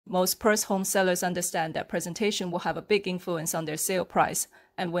Most Perth home sellers understand that presentation will have a big influence on their sale price,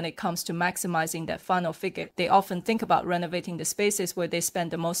 and when it comes to maximizing that final figure, they often think about renovating the spaces where they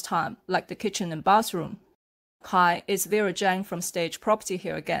spend the most time, like the kitchen and bathroom. Hi, it's Vera Zhang from Stage Property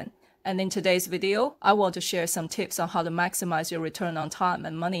here again, and in today's video, I want to share some tips on how to maximize your return on time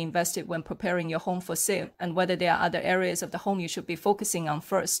and money invested when preparing your home for sale, and whether there are other areas of the home you should be focusing on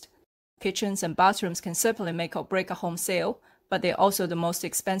first. Kitchens and bathrooms can certainly make or break a home sale, but they're also the most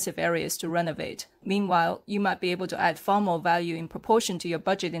expensive areas to renovate. Meanwhile, you might be able to add far more value in proportion to your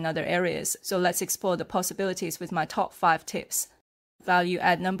budget in other areas, so let's explore the possibilities with my top 5 tips. Value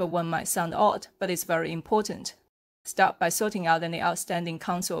add number 1 might sound odd, but it's very important. Start by sorting out any outstanding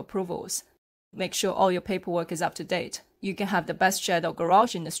council approvals. Make sure all your paperwork is up to date. You can have the best shed or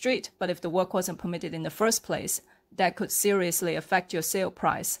garage in the street, but if the work wasn't permitted in the first place, that could seriously affect your sale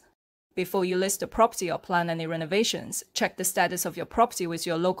price. Before you list the property or plan any renovations, check the status of your property with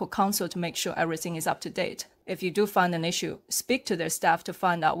your local council to make sure everything is up to date. If you do find an issue, speak to their staff to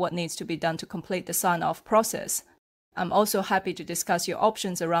find out what needs to be done to complete the sign-off process. I'm also happy to discuss your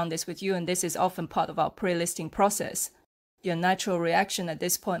options around this with you, and this is often part of our pre-listing process. Your natural reaction at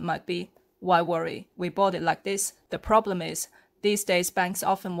this point might be, why worry? We bought it like this. The problem is, these days banks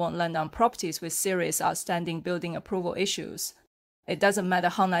often won't lend on properties with serious outstanding building approval issues. It doesn't matter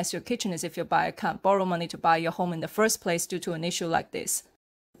how nice your kitchen is if your buyer can't borrow money to buy your home in the first place due to an issue like this.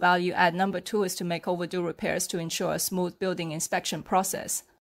 Value add number 2 is to make overdue repairs to ensure a smooth building inspection process.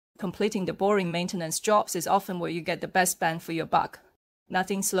 Completing the boring maintenance jobs is often where you get the best bang for your buck.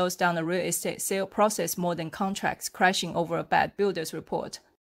 Nothing slows down a real estate sale process more than contracts crashing over a bad builder's report.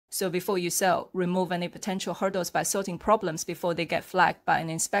 So before you sell, remove any potential hurdles by sorting problems before they get flagged by an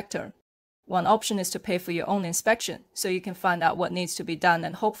inspector. One option is to pay for your own inspection, so you can find out what needs to be done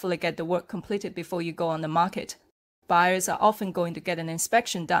and hopefully get the work completed before you go on the market. Buyers are often going to get an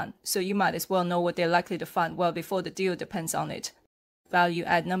inspection done, so you might as well know what they're likely to find well before the deal depends on it. Value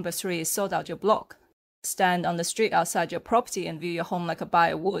add number 3 is sort out your block. Stand on the street outside your property and view your home like a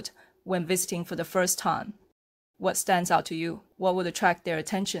buyer would when visiting for the first time. What stands out to you? What would attract their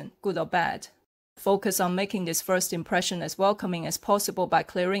attention, good or bad? Focus on making this first impression as welcoming as possible by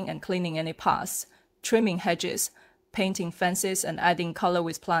clearing and cleaning any paths, trimming hedges, painting fences, and adding color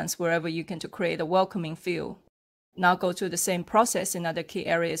with plants wherever you can to create a welcoming feel. Now go through the same process in other key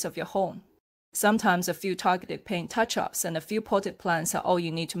areas of your home. Sometimes a few targeted paint touch-ups and a few potted plants are all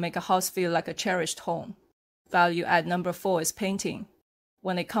you need to make a house feel like a cherished home. Value add number 4 is painting.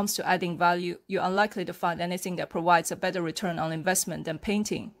 When it comes to adding value, you're unlikely to find anything that provides a better return on investment than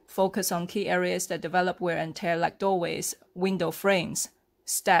painting. Focus on key areas that develop wear and tear like doorways, window frames,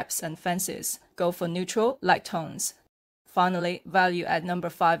 steps, and fences. Go for neutral, light tones. Finally, value add number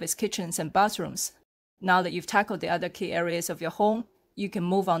 5 is kitchens and bathrooms. Now that you've tackled the other key areas of your home, you can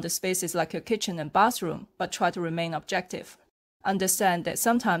move on to spaces like your kitchen and bathroom, but try to remain objective. Understand that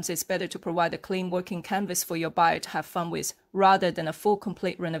sometimes it's better to provide a clean working canvas for your buyer to have fun with, rather than a full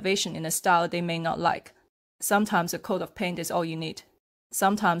complete renovation in a style they may not like. Sometimes a coat of paint is all you need.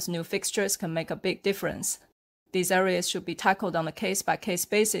 Sometimes new fixtures can make a big difference. These areas should be tackled on a case-by-case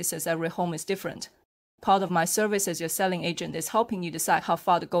basis as every home is different. Part of my service as your selling agent is helping you decide how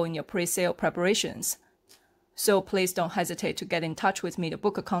far to go in your pre-sale preparations. So please don't hesitate to get in touch with me to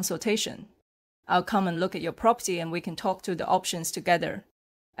book a consultation. I'll come and look at your property and we can talk through the options together.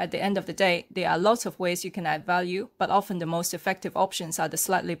 At the end of the day, there are lots of ways you can add value, but often the most effective options are the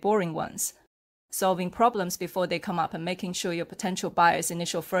slightly boring ones. Solving problems before they come up and making sure your potential buyer's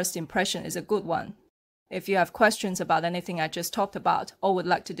initial first impression is a good one. If you have questions about anything I just talked about or would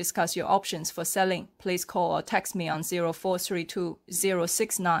like to discuss your options for selling, please call or text me on 0432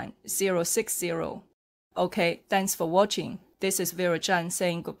 069 060. Okay, thanks for watching. This is Vera Zhang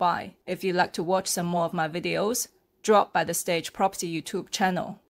saying goodbye. If you'd like to watch some more of my videos, drop by the Stage Property YouTube channel.